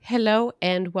Hello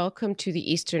and welcome to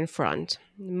the Eastern Front.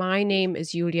 My name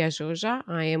is Julia Joja.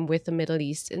 I am with the Middle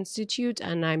East Institute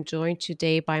and I'm joined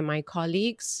today by my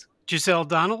colleagues Giselle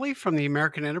Donnelly from the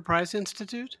American Enterprise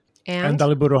Institute. And and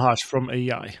Dalibor Rohash from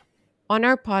AI. on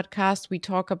our podcast, we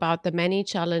talk about the many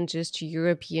challenges to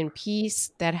European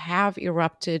peace that have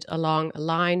erupted along a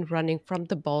line running from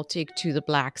the Baltic to the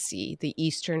Black Sea, the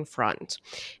Eastern Front,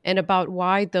 and about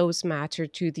why those matter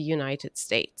to the United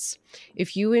States.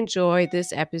 If you enjoy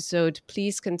this episode,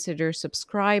 please consider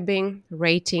subscribing,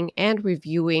 rating, and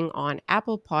reviewing on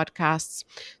Apple Podcasts,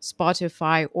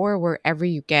 Spotify, or wherever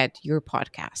you get your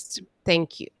podcasts.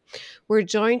 Thank you. We're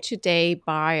joined today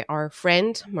by our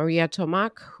friend Maria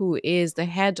Tomak, who is the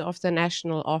head of the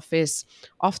national office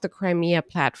of the Crimea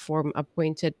platform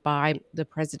appointed by the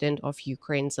president of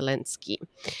Ukraine, Zelensky.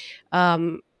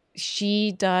 Um,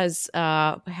 she has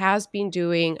been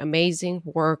doing amazing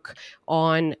work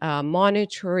on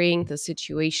monitoring the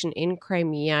situation in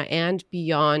Crimea and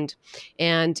beyond,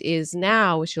 and is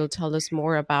now, she'll tell us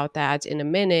more about that in a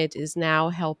minute, is now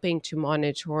helping to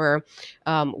monitor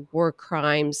war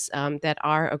crimes that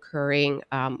are occurring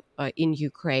in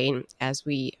Ukraine as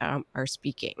we are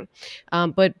speaking.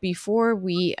 But before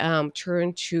we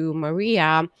turn to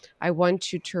Maria, I want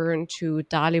to turn to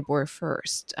Dalibor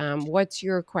first. What's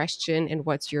your question and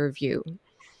what's your view?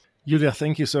 Julia,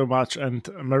 thank you so much, and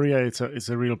Maria, it's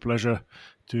a real pleasure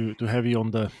to have you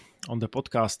on the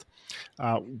podcast.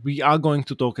 We are going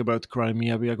to talk about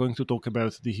Crimea. We are going to talk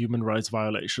about the human rights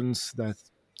violations that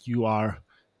you are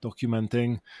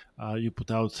documenting. You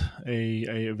put out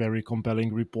a very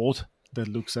compelling report that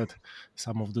looks at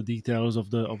some of the details of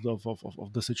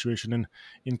the situation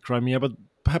in Crimea. But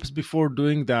perhaps before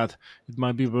doing that, it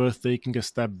might be worth taking a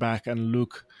step back and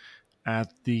look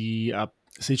at the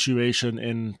situation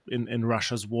in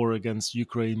Russia's war against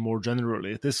Ukraine more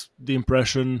generally. It is the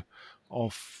impression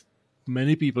of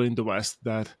many people in the West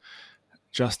that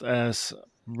just as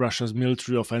Russia's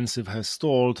military offensive has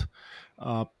stalled,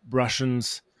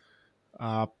 Russians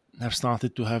uh, have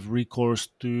started to have recourse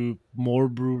to more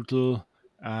brutal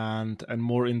and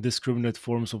more indiscriminate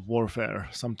forms of warfare,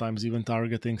 sometimes even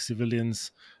targeting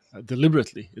civilians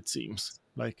deliberately, it seems,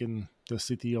 like in the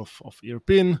city of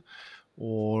Irpin,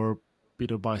 or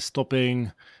by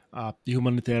stopping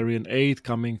humanitarian aid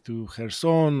coming to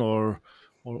Kherson, or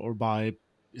by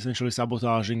essentially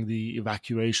sabotaging the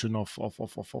evacuation of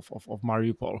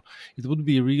Mariupol. It would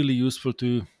be really useful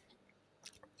to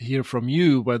hear from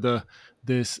you whether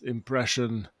this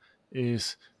impression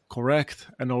is correct,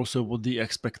 and also what the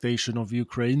expectation of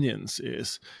Ukrainians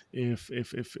is, if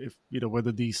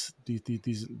whether these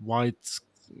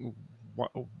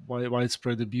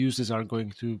widespread abuses are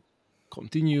going to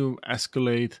continue,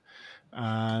 escalate,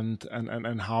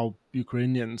 and how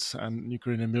Ukrainians and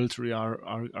Ukrainian military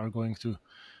are going to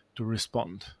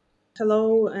respond.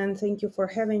 Hello, and thank you for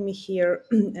having me here.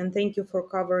 And thank you for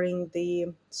covering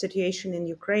the situation in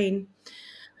Ukraine,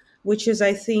 which is,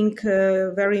 I think,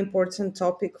 a very important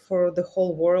topic for the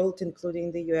whole world,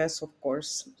 including the US, of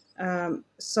course.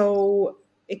 So,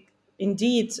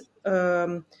 indeed,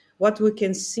 what we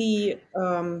can see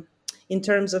in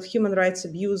terms of human rights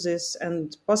abuses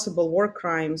and possible war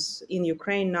crimes in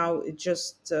Ukraine now, it's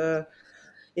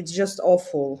just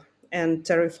awful and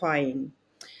terrifying.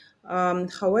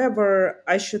 However,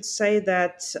 I should say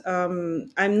that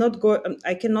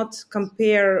I cannot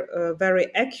compare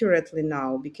very accurately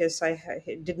now because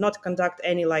did not conduct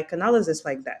any analysis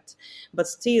like that. But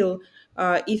still,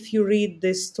 if you read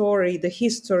the story, the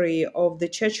history of the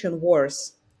Chechen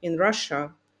wars in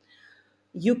Russia,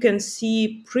 you can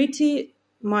see pretty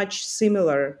much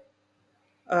similar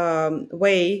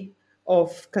way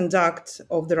of conduct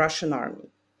of the Russian army.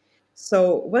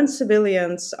 So when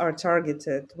civilians are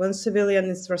targeted, when civilian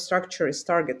infrastructure is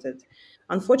targeted,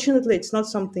 unfortunately, it's not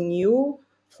something new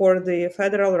for the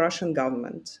federal Russian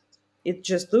government. It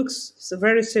just looks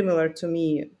very similar to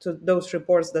me, to those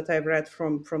reports that I've read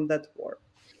from that war.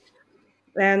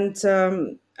 And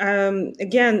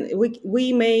again,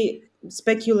 we may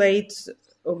speculate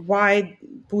why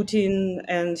Putin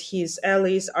and his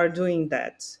allies are doing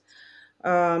that.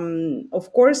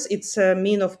 Of course, it's a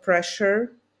mean of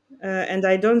pressure, and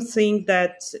I don't think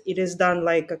that it is done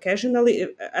occasionally.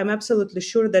 I'm absolutely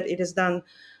sure that it is done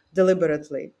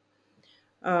deliberately,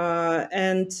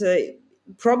 and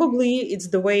probably it's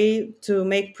the way to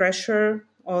make pressure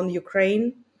on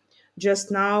Ukraine. Just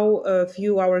now, a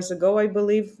few hours ago, I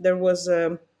believe there was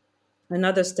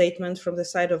another statement from the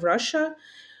side of Russia,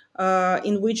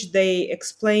 in which they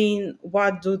explain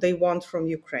what do they want from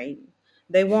Ukraine.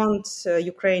 They want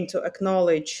Ukraine to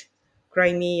acknowledge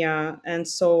Crimea and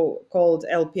so-called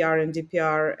LPR and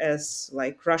DPR as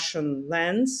like Russian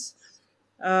lands.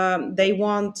 They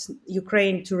want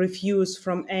Ukraine to refuse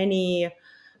from any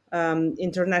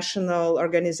international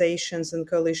organizations and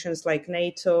coalitions like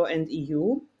NATO and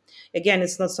EU. Again,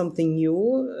 it's not something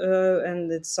new,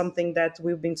 and it's something that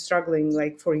we've been struggling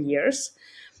like for years.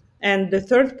 And the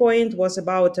third point was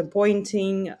about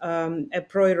appointing a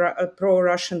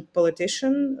pro-Russian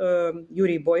politician,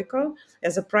 Yuri Boyko,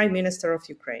 as a prime minister of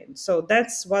Ukraine. So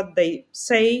that's what they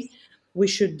say we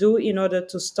should do in order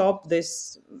to stop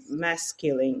this mass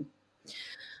killing.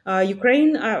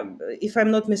 Ukraine, if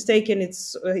I'm not mistaken,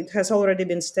 it has already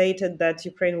been stated that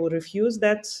Ukraine will refuse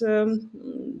that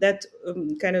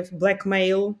kind of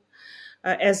blackmail,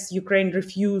 as Ukraine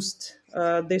refused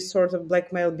this sort of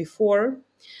blackmail before.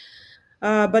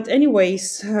 But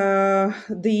anyways,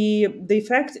 the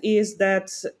fact is that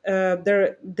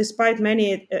despite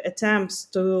many attempts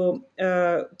to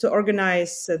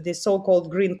organize the so-called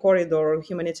green corridor or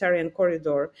humanitarian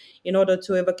corridor in order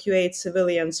to evacuate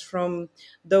civilians from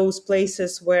those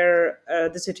places where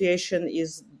the situation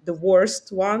is the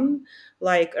worst one,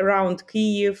 like around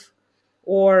Kyiv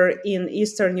or in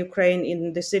eastern Ukraine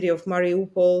in the city of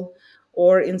Mariupol,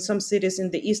 or in some cities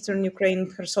in the eastern Ukraine,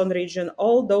 Kherson region,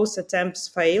 all those attempts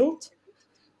failed.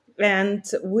 And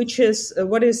which is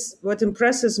what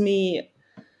impresses me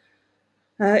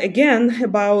again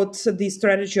about the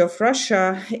strategy of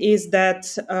Russia is that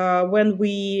when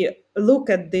we look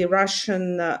at the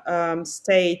Russian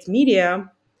state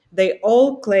media, they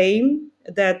all claim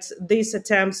that these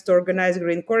attempts to organize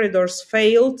green corridors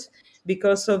failed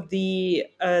because of the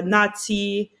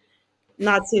Nazis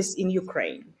in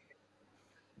Ukraine.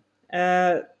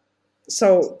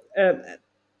 So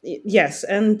yes,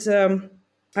 and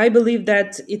I believe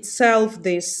that itself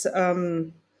this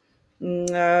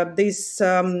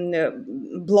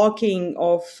blocking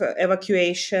of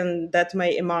evacuation that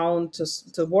may amount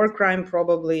to war crime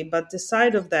probably, but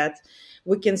aside of that,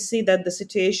 we can see that the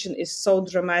situation is so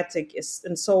dramatic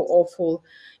and so awful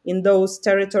in those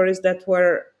territories that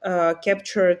were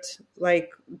captured like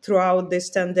throughout these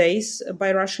 10 days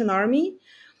by Russian army.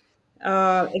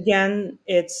 Again,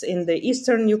 it's in the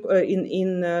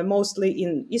mostly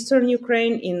in eastern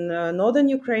Ukraine, in northern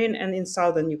Ukraine, and in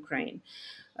southern Ukraine.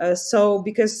 So,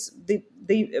 because the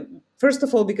first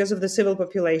of all, because of the civil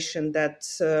population that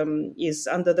is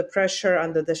under the pressure,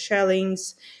 under the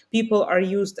shellings, people are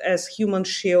used as human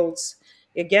shields.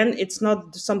 Again, it's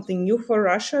not something new for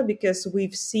Russia because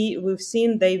we've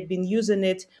seen they've been using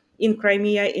it in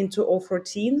Crimea in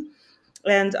 2014,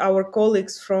 and our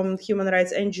colleagues from human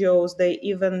rights NGOs, they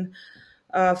even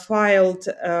filed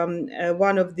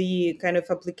one of the kind of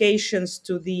applications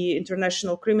to the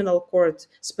International Criminal Court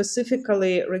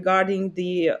specifically regarding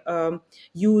the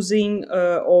using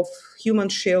of human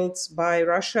shields by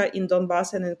Russia in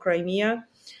Donbass and in Crimea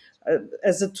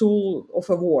as a tool of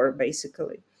a war,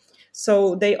 basically.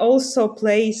 So they also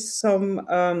place some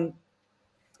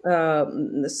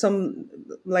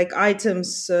like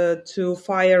items to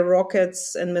fire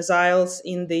rockets and missiles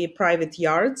in the private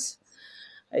yards.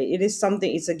 It is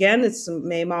something. It's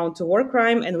may amount to war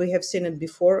crime, and we have seen it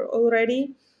before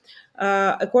already.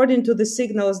 According to the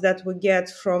signals that we get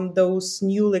from those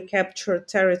newly captured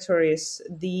territories,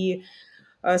 the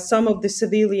some of the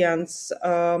civilians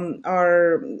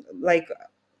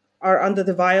are under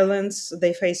the violence.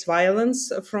 They face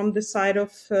violence from the side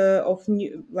of the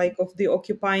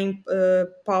occupying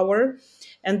power,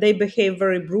 and they behave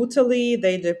very brutally.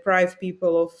 They deprive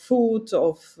people of food,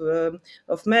 of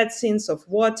medicines, of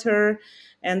water,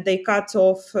 and they cut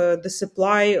off the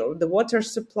supply, the water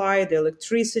supply, the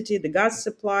electricity, the gas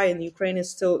supply. And Ukraine is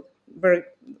still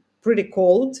pretty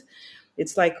cold.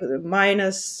 It's like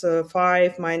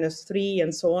 -5, -3,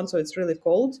 and so on. So it's really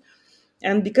cold.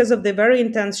 And because of the very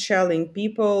intense shelling,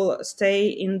 people stay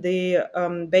in the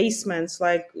basements,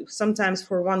 like sometimes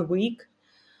for 1 week,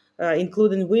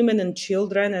 including women and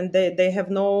children, and they have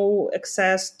no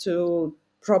access to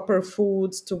proper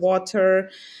foods, to water,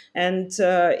 and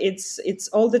it's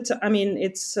all the time. I mean,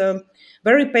 it's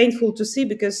very painful to see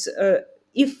because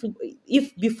if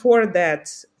before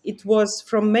that it was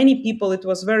from many people, it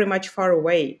was very much far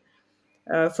away,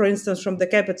 for instance, from the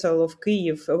capital of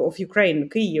Kyiv, of Ukraine,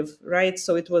 Kyiv, right?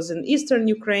 So it was in eastern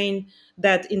Ukraine,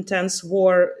 that intense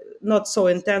war, not so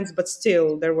intense, but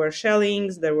still there were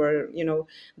shellings, there were,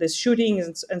 the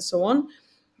shootings and so on.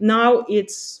 Now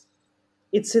it's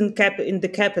in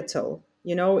the capital,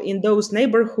 in those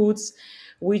neighborhoods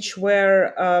which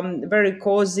were very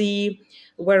cozy,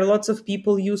 where lots of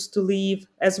people used to live,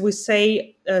 as we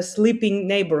say, sleeping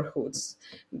neighborhoods.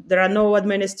 There are no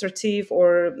administrative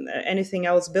or anything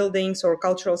else buildings or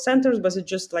cultural centers, but it's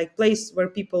just like place where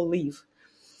people live.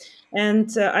 And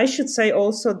I should say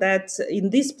also that in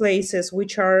these places,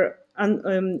 which are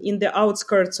in the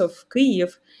outskirts of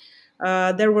Kyiv,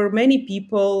 there were many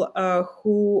people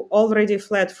who already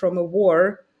fled from a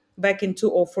war back in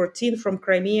 2014 from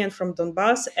Crimea and from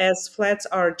Donbass, as flats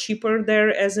are cheaper there,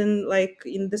 as in like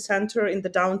in the center, in the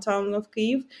downtown of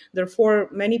Kyiv. Therefore,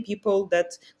 many people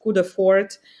that could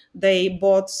afford, they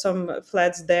bought some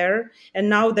flats there, and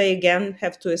now they again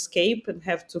have to escape and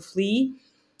have to flee.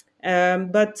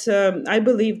 But I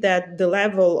believe that the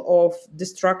level of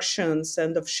destructions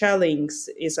and of shellings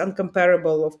is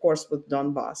uncomparable, of course, with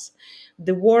Donbass.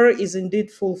 The war is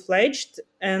indeed full fledged,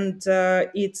 and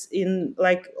it's in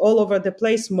like all over the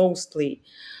place mostly,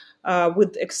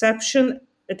 with exception,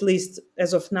 at least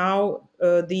as of now,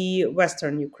 the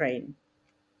Western Ukraine.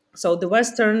 So the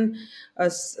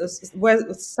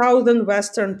southern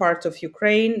western part of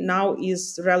Ukraine now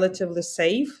is relatively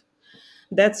safe.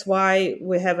 That's why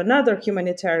we have another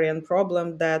humanitarian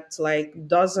problem that like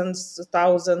dozens,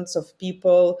 thousands of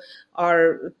people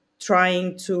are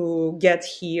trying to get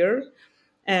here.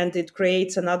 And it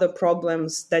creates another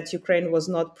problems that Ukraine was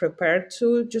not prepared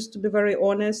to, just to be very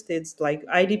honest. It's like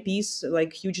IDPs,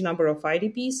 like huge number of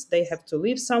IDPs. They have to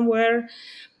live somewhere,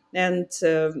 and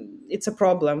it's a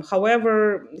problem.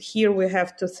 However, here we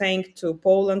have to thank to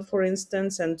Poland, for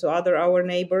instance, and to other our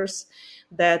neighbors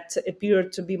that appear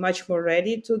to be much more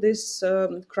ready to this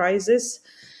crisis.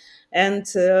 And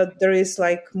there is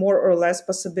like more or less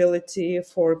possibility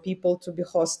for people to be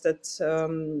hosted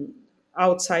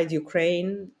outside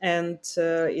Ukraine, and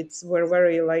we're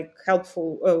very like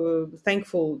helpful,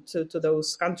 thankful to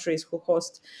those countries who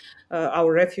host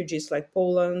our refugees, like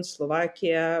Poland,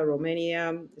 Slovakia,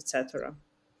 Romania, etc.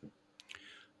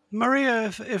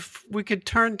 Maria, if we could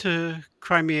turn to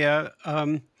Crimea,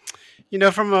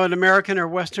 from an American or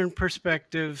Western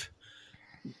perspective,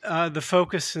 the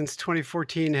focus since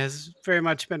 2014 has very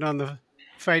much been on the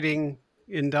fighting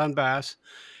in Donbass.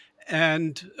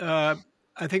 And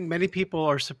I think many people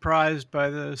are surprised by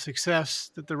the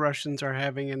success that the Russians are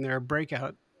having in their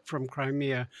breakout from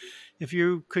Crimea. If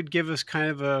you could give us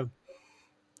kind of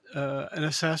an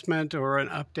assessment or an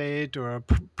update or a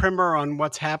primer on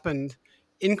what's happened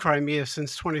in Crimea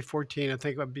since 2014, I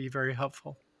think would be very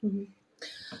helpful.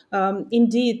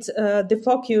 Indeed, the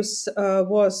focus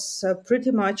was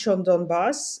pretty much on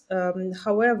Donbass.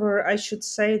 However, I should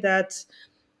say that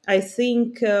I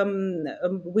think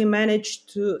we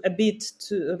managed to a bit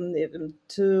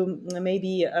to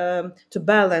maybe to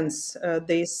balance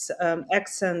this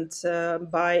accent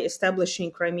by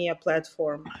establishing Crimea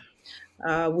platform,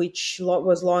 which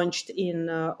was launched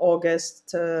in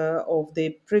August of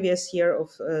the previous year of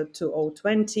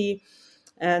 2020.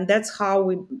 And that's how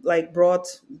we like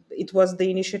brought. It was the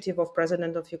initiative of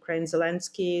President of Ukraine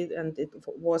Zelensky, and it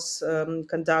was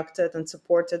conducted and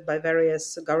supported by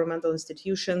various governmental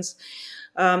institutions.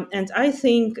 And I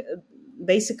think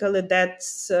basically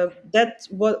that's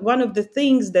one of the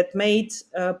things that made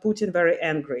Putin very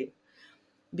angry,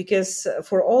 because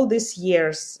for all these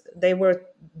years they were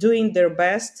doing their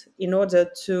best in order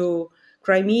to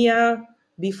Crimea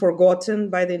be forgotten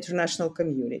by the international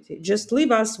community. Just leave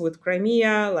us with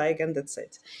Crimea, and that's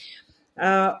it.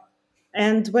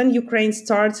 And when Ukraine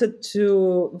started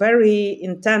to very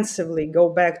intensively go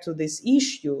back to this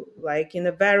issue, like in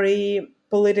a very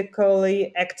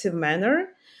politically active manner,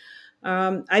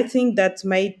 I think that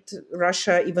made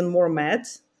Russia even more mad.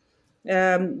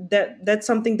 That's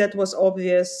something that was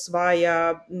obvious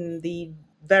via the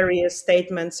various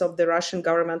statements of the Russian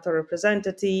governmental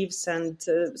representatives, and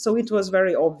so it was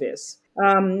very obvious.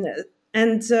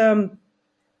 And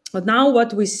But now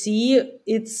what we see,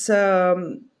 it's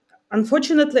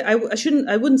unfortunately, I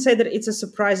wouldn't say that it's a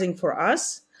surprising for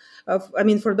us. I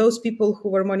mean, for those people who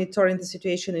were monitoring the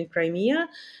situation in Crimea,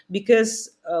 because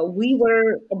we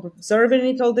were observing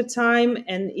it all the time,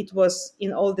 and it was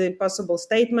in all the possible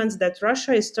statements that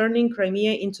Russia is turning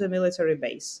Crimea into a military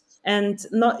base. And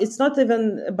it's not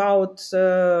even about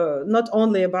not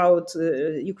only about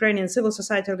Ukrainian civil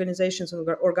society organizations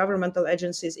or governmental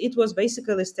agencies. It was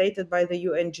basically stated by the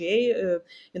UNGA,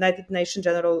 United Nations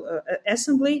General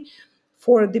Assembly.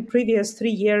 For the previous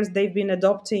 3 years, they've been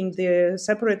adopting the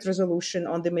separate resolution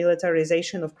on the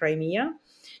militarization of Crimea.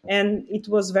 And it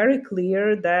was very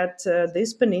clear that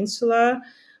this peninsula,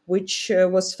 which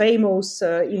was famous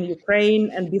in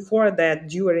Ukraine, and before that,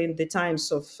 during the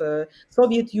times of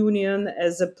Soviet Union,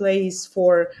 as a place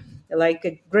for like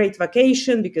a great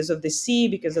vacation because of the sea,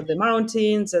 because of the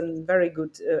mountains, and very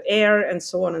good air, and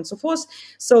so on and so forth.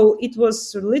 So it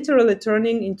was literally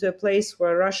turning into a place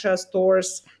where Russia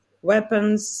stores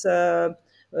weapons,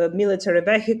 military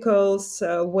vehicles,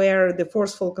 where the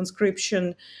forceful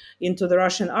conscription into the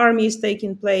Russian army is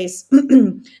taking place.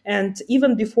 And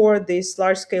even before this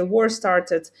large scale war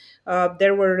started,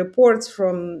 there were reports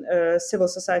from civil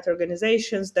society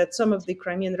organizations that some of the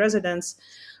Crimean residents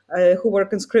who were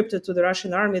conscripted to the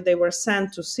Russian army, they were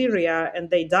sent to Syria and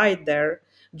they died there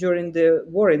during the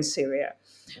war in Syria.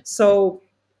 So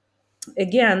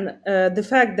again, the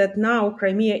fact that now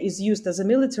Crimea is used as a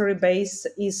military base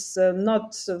is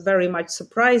not very much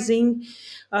surprising.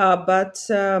 But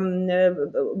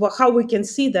how we can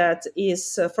see that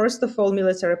is, first of all,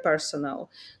 military personnel.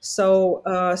 So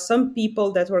some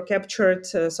people that were captured,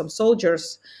 some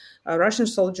soldiers, Russian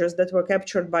soldiers that were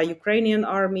captured by Ukrainian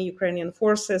army, Ukrainian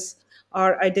forces,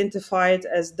 are identified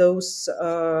as those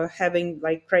having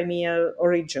like Crimea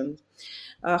origin.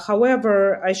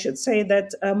 However, I should say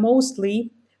that mostly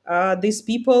these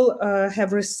people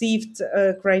have received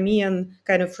Crimean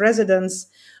kind of residence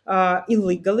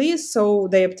illegally. So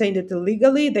they obtained it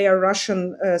illegally. They are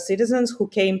Russian citizens who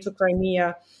came to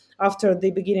Crimea after the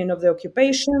beginning of the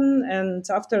occupation, and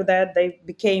after that they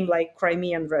became like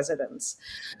Crimean residents.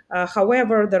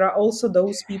 However, there are also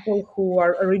those people who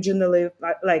are originally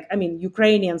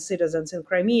Ukrainian citizens in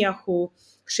Crimea who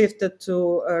shifted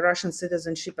to Russian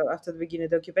citizenship after the beginning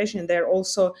of the occupation. They're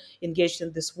also engaged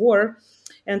in this war.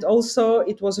 And also,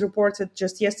 it was reported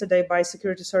just yesterday by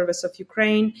Security Service of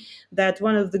Ukraine that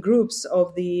one of the groups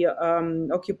of the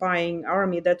occupying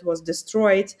army that was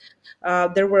destroyed,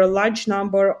 there were a large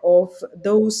number of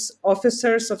those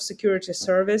officers of security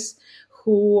service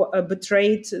who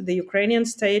betrayed the Ukrainian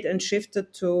state and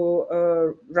shifted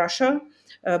to Russia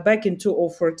back in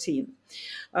 2014.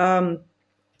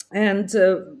 And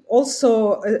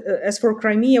also, as for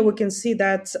Crimea, we can see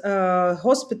that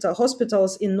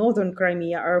hospitals in northern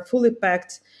Crimea are fully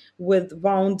packed with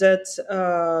wounded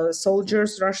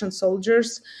soldiers, Russian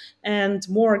soldiers, and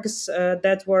morgues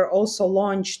that were also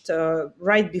launched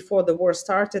right before the war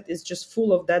started is just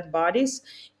full of dead bodies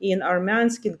in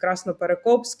Armyansk, in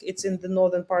Krasnoperekopsk. It's in the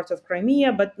northern part of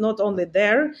Crimea, but not only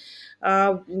there.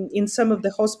 In some of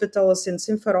the hospitals in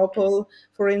Simferopol,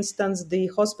 for instance, the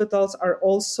hospitals are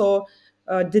also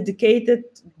dedicated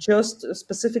just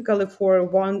specifically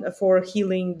for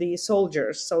healing the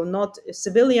soldiers. So not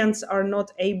civilians are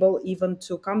not able even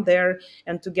to come there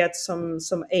and to get some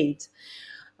aid.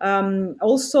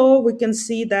 Also, we can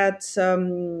see that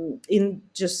in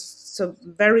just so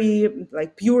very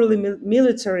like purely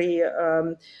military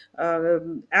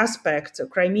aspect,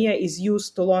 Crimea is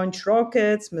used to launch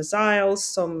rockets, missiles,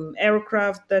 some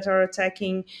aircraft that are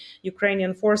attacking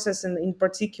Ukrainian forces, and in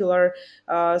particular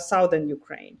southern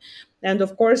Ukraine. And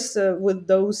of course, with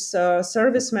those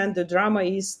servicemen, the drama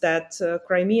is that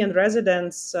Crimean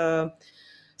residents,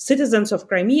 citizens of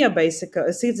Crimea,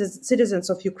 basically,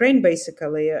 citizens of Ukraine,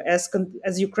 basically,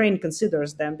 as Ukraine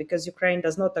considers them, because Ukraine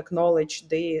does not acknowledge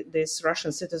this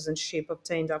Russian citizenship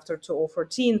obtained after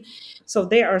 2014. So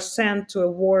they are sent to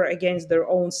a war against their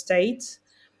own state.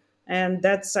 And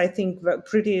that's, I think, a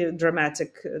pretty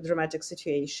dramatic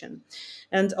situation.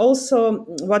 And also,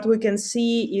 what we can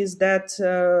see is that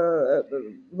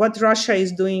what Russia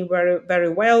is doing very, very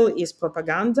well is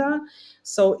propaganda.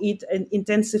 So it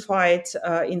intensified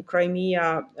in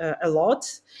Crimea a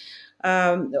lot.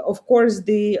 Of course,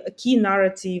 the key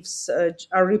narratives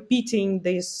are repeating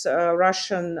these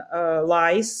Russian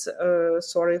lies,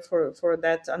 sorry for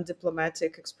that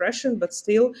undiplomatic expression, but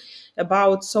still,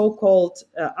 about so-called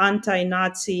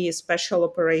anti-Nazi special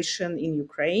operation in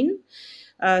Ukraine.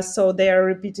 So they are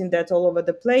repeating that all over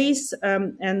the place.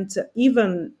 And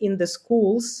even in the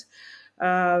schools,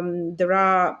 there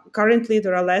are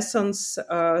lessons,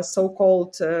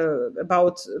 so-called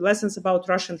lessons about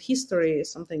Russian history,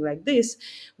 something like this,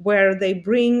 where they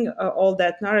bring all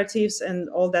that narratives and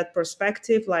all that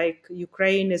perspective, like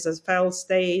Ukraine is a failed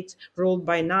state ruled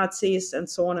by Nazis and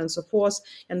so on and so forth,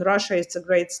 and Russia is a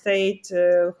great state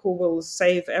who will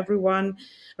save everyone,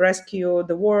 rescue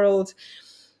the world.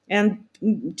 And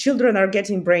children are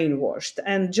getting brainwashed.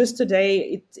 And just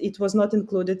today, it was not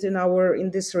included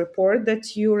in this report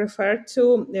that you referred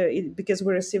to, because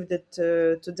we received it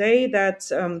today, that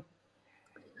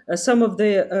some of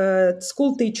the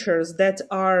school teachers that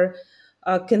are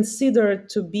considered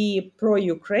to be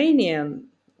pro-Ukrainian,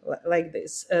 like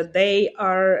this, they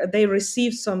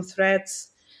receive some threats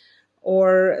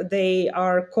or they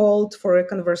are called for a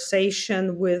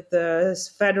conversation with the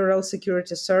Federal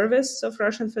Security Service of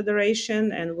Russian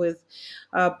Federation and with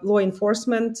law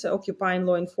enforcement, occupying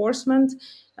law enforcement.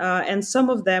 And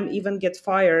some of them even get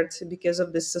fired because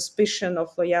of this suspicion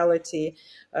of loyalty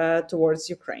towards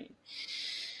Ukraine.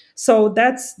 So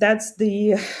that's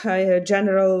the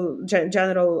general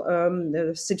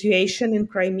situation in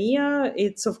Crimea.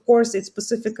 It's, of course, it's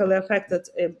specifically affected.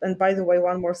 And by the way,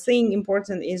 one more thing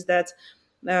important is that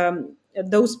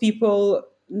those people,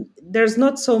 there's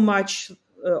not so much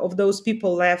of those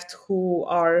people left who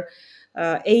are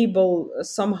able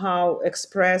somehow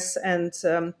express and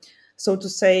so to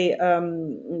say,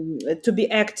 to be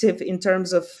active in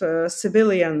terms of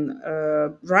civilian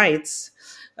rights,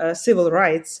 civil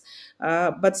rights.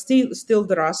 But still,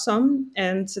 there are some,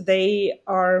 and they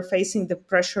are facing the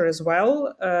pressure as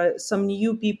well. Some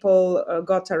new people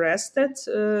got arrested.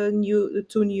 Two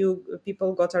new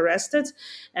people got arrested,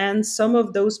 and some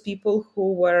of those people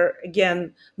who were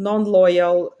again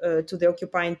non-loyal to the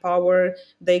occupying power,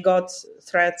 they got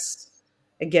threats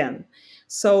again.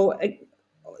 So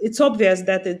it's obvious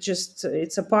that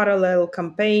it's a parallel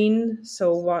campaign.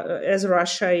 So as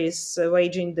Russia is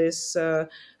waging this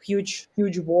huge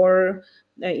war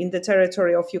in the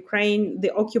territory of Ukraine,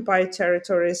 the occupied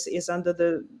territories is under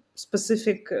the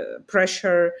specific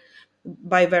pressure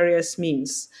by various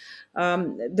means.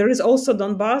 There is also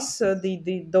Donbass,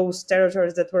 those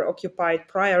territories that were occupied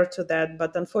prior to that,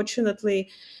 but unfortunately,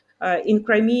 in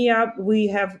Crimea, we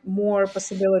have more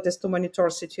possibilities to monitor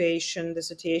the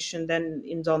situation than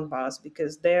in Donbass,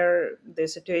 because there the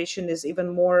situation is even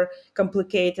more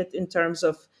complicated in terms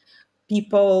of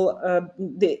people,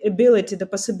 the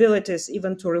possibilities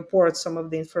even to report some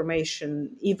of the information,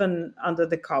 even under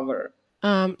the cover.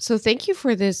 So thank you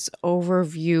for this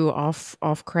overview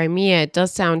of Crimea. It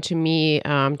does sound to me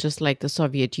just like the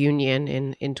Soviet Union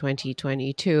in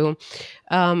 2022.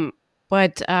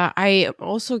 But I am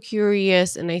also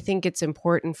curious, and I think it's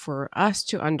important for us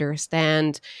to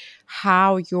understand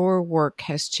how your work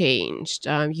has changed.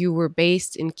 You were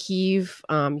based in Kyiv.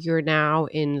 You're now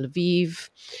in Lviv.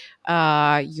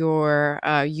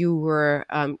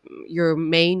 Your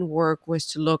main work was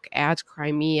to look at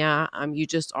Crimea. You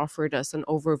just offered us an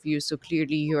overview, so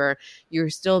clearly you're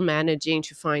still managing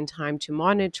to find time to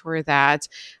monitor that.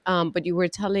 But you were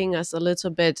telling us a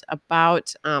little bit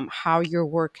about how your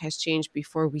work has changed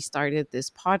before we started this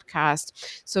podcast.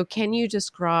 So can you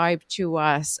describe to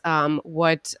us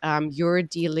what you're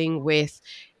dealing with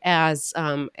as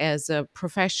a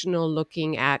professional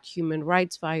looking at human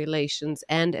rights violations,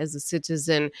 and as a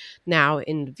citizen now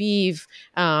in Lviv,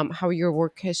 how your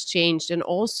work has changed, and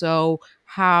also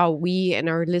how we and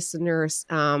our listeners,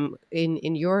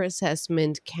 in your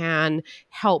assessment, can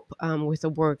help with the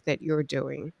work that you're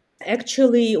doing?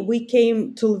 Actually, we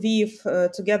came to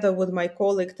Lviv together with my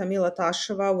colleague Tamila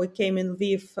Tasheva. We came in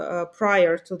Lviv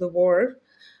prior to the war,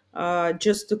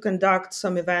 just to conduct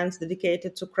some events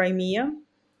dedicated to Crimea.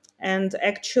 And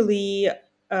actually,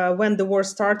 when the war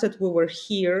started, we were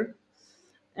here,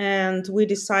 and we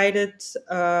decided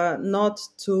not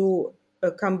to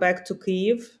come back to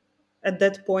Kyiv at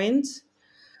that point.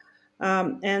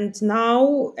 And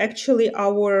now, actually,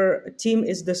 our team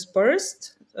is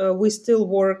dispersed. We still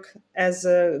work as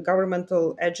a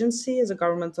governmental agency, as a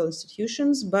governmental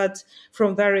institutions, but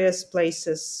from various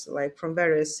places, like from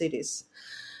various cities.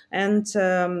 And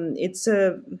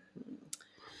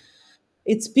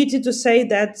it's pity to say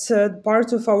that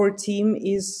part of our team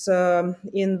is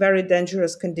in very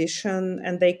dangerous condition,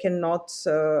 and they cannot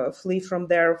flee from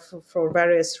there for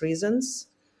various reasons.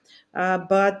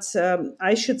 But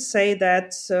I should say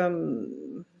that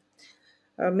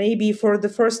maybe for the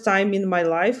first time in my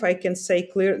life, I can say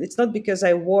clear. It's not because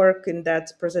I work in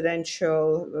that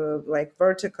presidential like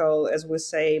vertical, as we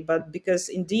say, but because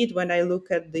indeed, when I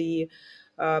look at the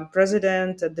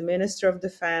president, at the Minister of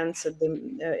Defense, at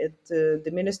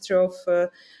the Minister of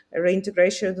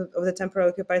Reintegration of the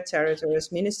Temporarily Occupied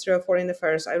Territories, Minister of Foreign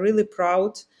Affairs, I'm really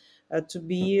proud to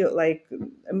be like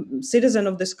a citizen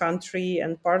of this country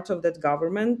and part of that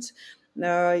government.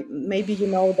 Maybe you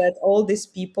know that all these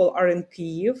people are in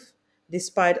Kyiv,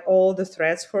 despite all the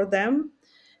threats for them.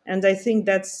 And I think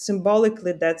that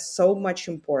symbolically, that's so much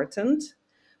important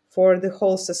for the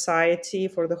whole society,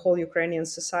 for the whole Ukrainian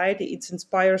society. It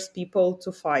inspires people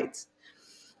to fight.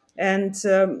 And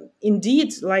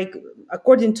indeed, like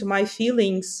according to my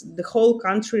feelings, the whole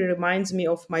country reminds me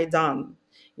of Maidan.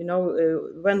 You know,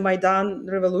 when Maidan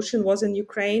revolution was in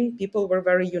Ukraine, people were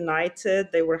very united.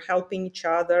 They were helping each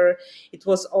other. It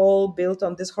was all built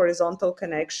on these horizontal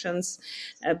connections,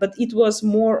 but it was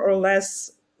more or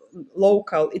less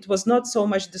local. It was not so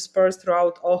much dispersed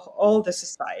throughout all the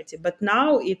society, but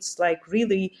now it's like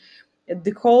really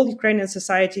the whole Ukrainian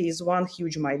society is one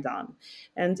huge Maidan.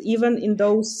 And even in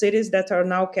those cities that are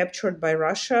now captured by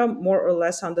Russia, more or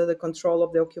less under the control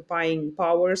of the occupying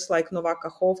powers like Nova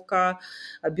Kakhovka,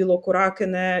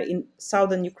 Bilokurakene, in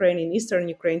southern Ukraine, in eastern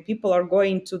Ukraine, people are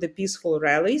going to the peaceful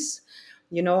rallies,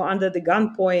 under the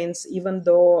gunpoints, even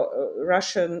though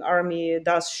Russian army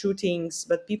does shootings,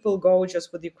 but people go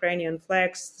just with Ukrainian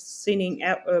flags, singing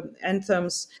anthem,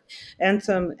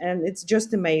 and it's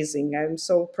just amazing. I'm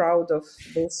so proud of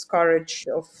this courage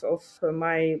of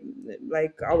my,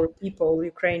 like, our people,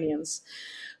 Ukrainians.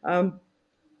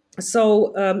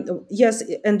 Yes,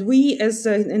 and we as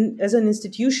an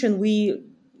institution, we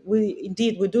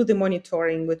indeed we do the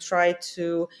monitoring. We try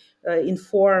to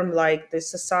inform, like, the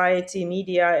society,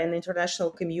 media, and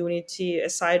international community,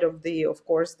 aside of the, of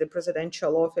course, the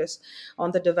presidential office,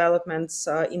 on the developments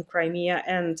in Crimea.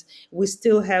 And we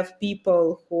still have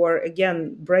people who are,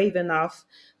 again, brave enough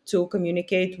to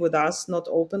communicate with us, not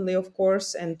openly, of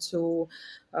course, and to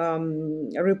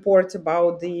report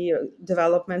about the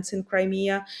developments in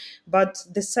Crimea. But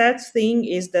the sad thing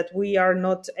is that we are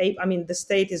not the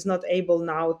state is not able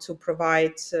now to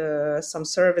provide some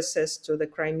services to the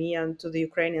Crimean, to the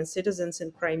Ukrainian citizens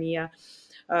in Crimea.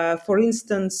 For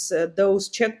instance, those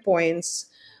checkpoints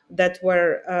that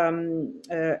were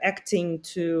acting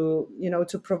to,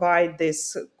 to provide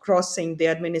this crossing the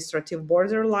administrative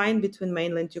border line between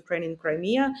mainland Ukraine and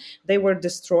Crimea, they were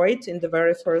destroyed in the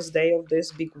very first day of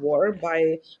this big war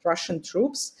by Russian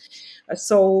troops.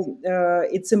 So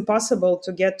it's impossible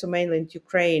to get to mainland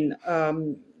Ukraine,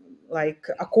 like,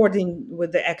 according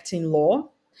with the acting law.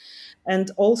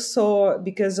 And also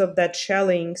because of that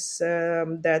shellings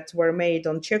that were made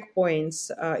on checkpoints,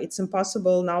 it's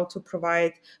impossible now to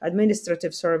provide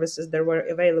administrative services that were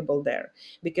available there,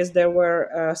 because there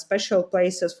were special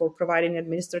places for providing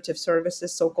administrative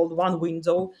services, so-called one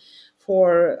window,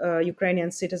 for Ukrainian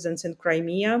citizens in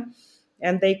Crimea.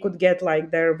 And they could get,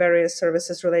 like, their various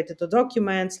services related to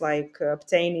documents, like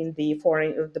obtaining the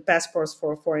passports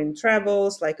for foreign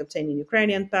travels, like obtaining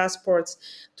Ukrainian passports,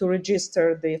 to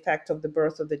register the fact of the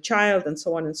birth of the child, and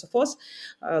so on and so forth,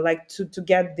 like to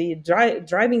get the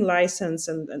driving license,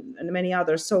 and many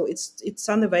others. So it's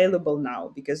unavailable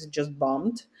now because it just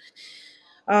bombed.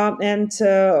 And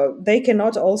they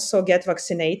cannot also get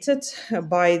vaccinated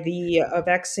by the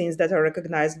vaccines that are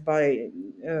recognized by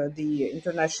the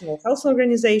international health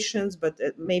organizations. But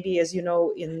maybe, as you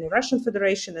know, in the Russian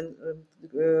Federation and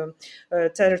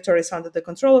territories under the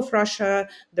control of Russia,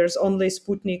 there's only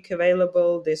Sputnik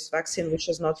available, this vaccine which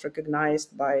is not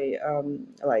recognized by,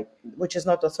 which is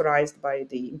not authorized by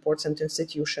the important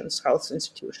institutions, health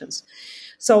institutions.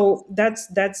 So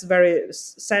that's very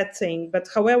sad thing. But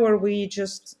however, we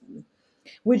just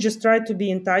try to be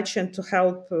in touch and to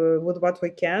help with what we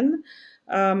can.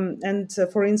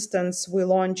 For instance, we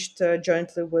launched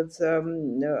jointly with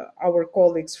our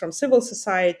colleagues from civil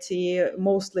society,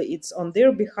 mostly it's on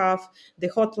their behalf, the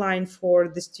hotline for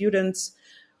the students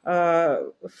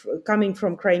coming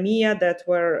from Crimea that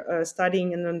were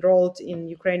studying and enrolled in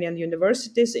Ukrainian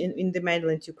universities in the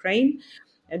mainland Ukraine,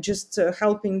 and just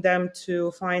helping them to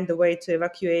find a way to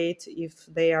evacuate if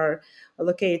they are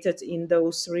located in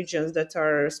those regions that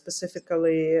are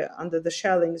specifically under the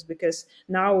shellings, because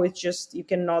now it's just, you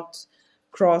cannot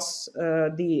cross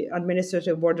the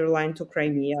administrative borderline to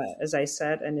Crimea, as I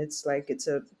said, and it's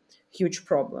a huge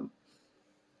problem.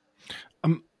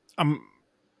 I'm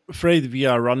afraid we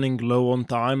are running low on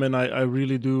time, and I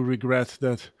really do regret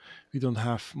that we don't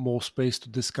have more space to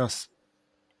discuss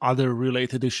other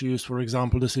related issues. For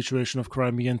example, the situation of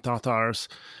Crimean Tatars,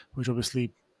 which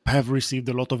obviously have received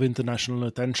a lot of international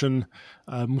attention.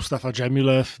 Mustafa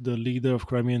Djemilev, the leader of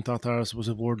Crimean Tatars, was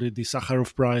awarded the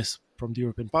Sakharov Prize from the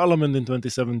European Parliament in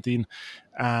 2017.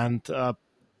 And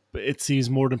it seems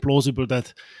more than plausible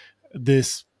that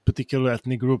this particular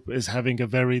ethnic group is having a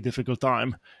very difficult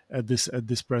time at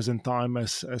this present time,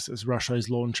 as Russia is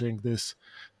launching this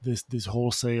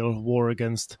wholesale war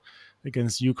against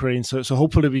Ukraine. So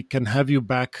hopefully we can have you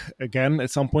back again at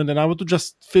some point. And I want to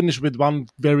just finish with one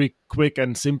very quick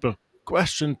and simple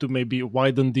question to maybe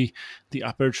widen the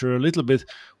aperture a little bit,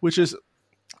 which is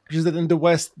that in the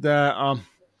West, there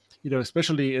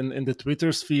especially in the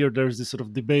Twitter sphere, there's this sort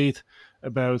of debate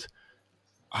about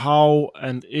how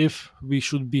and if we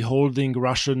should be holding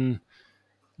Russian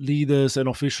leaders and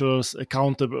officials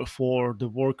accountable for the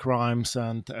war crimes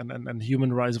and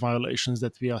human rights violations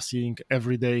that we are seeing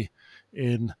every day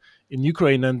in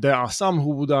Ukraine. And there are some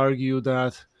who would argue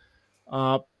that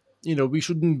we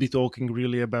shouldn't be talking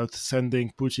really about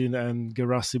sending Putin and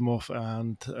Gerasimov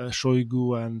and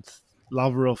Shoigu and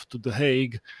Lavrov to The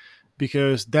Hague,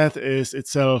 because that is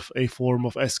itself a form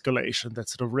of escalation that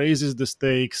sort of raises the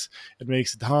stakes. It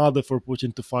makes it harder for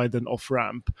Putin to find an off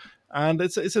ramp. And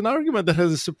it's an argument that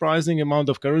has a surprising amount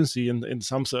of currency in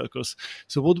some circles.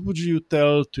 So, what would you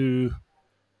tell to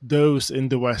those in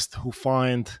the West who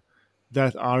find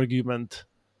that argument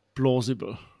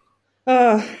plausible?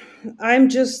 Uh, I'm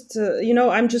just,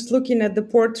 I'm just looking at the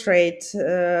portrait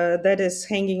that is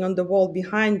hanging on the wall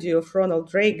behind you of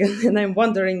Ronald Reagan, and I'm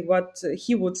wondering what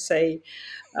he would say.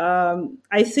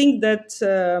 I think that,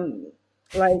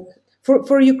 like,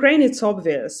 for Ukraine, it's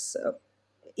obvious.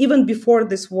 Even before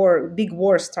this big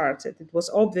war started, it was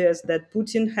obvious that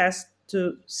Putin has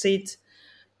to sit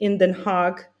in Den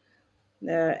Haag,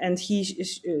 and he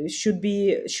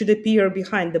should appear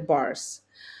behind the bars.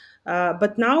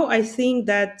 But now I think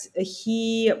that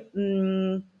he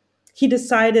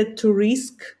decided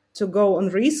to go on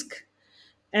risk,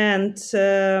 and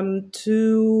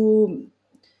to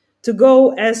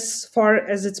go as far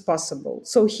as it's possible.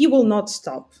 So he will not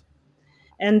stop.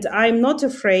 And I'm not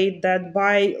afraid that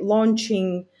by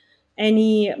launching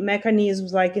any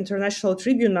mechanisms like international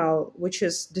tribunal, which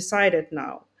is decided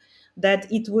now,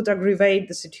 that it would aggravate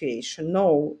the situation.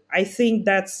 No, I think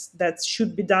that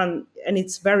should be done, and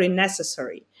it's very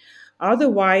necessary.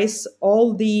 Otherwise,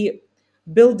 all the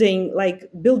building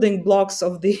blocks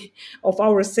of the of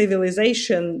our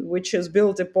civilization, which is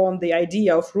built upon the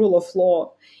idea of rule of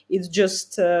law, is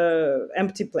just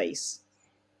empty place.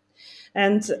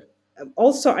 And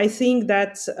also, I think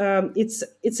that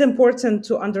it's important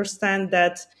to understand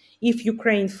that if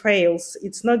Ukraine fails,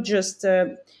 it's not just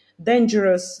a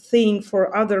dangerous thing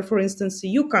for other, for instance,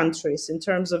 EU countries in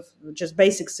terms of just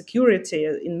basic security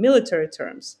in military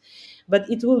terms, but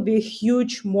it will be a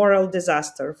huge moral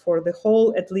disaster for the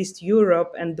whole, at least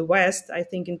Europe and the West, I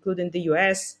think, including the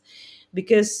US,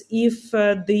 because if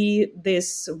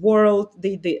this world,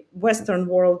 the Western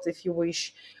world, if you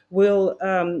wish, will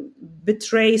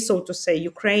betray, so to say,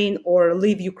 Ukraine, or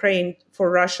leave Ukraine for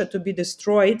Russia to be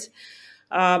destroyed,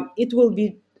 it will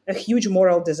be a huge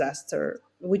moral disaster,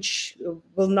 which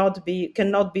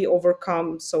cannot be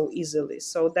overcome so easily.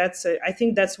 So I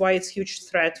think that's why it's a huge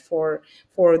threat for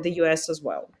the US as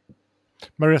well.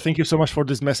 Maria, thank you so much for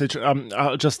this message.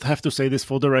 I just have to say this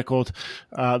for the record.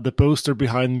 The poster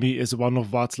behind me is one of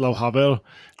Václav Havel,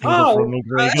 head of Oh, Ronald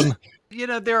Reagan.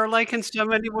 There are like in so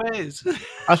many ways.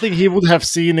 I think he would have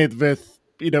seen it with,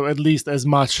 at least as I'm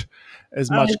much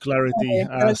clarity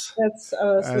sorry. That's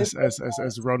a slip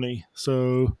as Ronnie.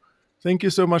 So thank you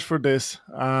so much for this.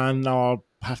 And now I'll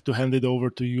have to hand it over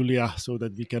to Julia so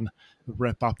that we can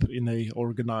wrap up in a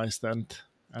organized and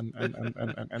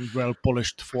well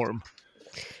polished form.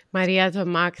 Maria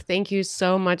Tomak, thank you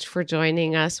so much for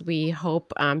joining us. We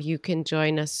hope you can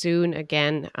join us soon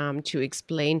again to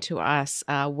explain to us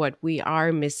what we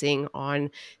are missing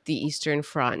on the Eastern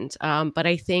Front. But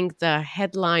I think the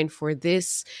headline for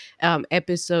this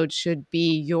episode should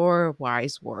be your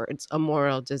wise words, a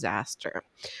moral disaster.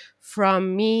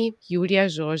 From me, Julia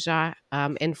Georgia,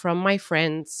 and from my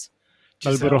friends,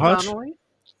 Giselle Rohac Donnelly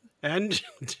and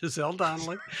Giselle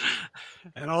Donnelly,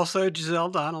 and also Giselle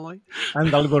Donnelly. and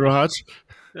Dalibor Rohac.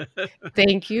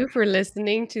 thank you for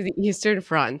listening to the Eastern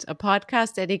Front, a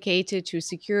podcast dedicated to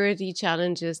security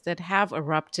challenges that have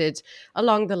erupted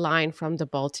along the line from the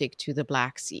Baltic to the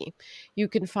Black Sea. You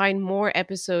can find more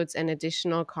episodes and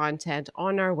additional content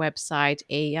on our website,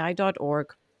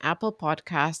 ai.org, Apple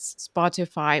Podcasts,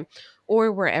 Spotify,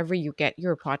 or wherever you get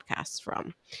your podcasts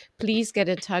from. Please get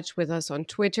in touch with us on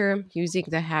Twitter using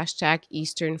the hashtag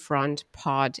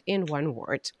EasternFrontPod in one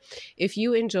word. If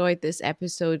you enjoyed this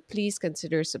episode, please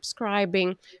consider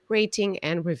subscribing, rating,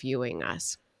 and reviewing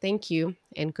us. Thank you,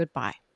 and goodbye.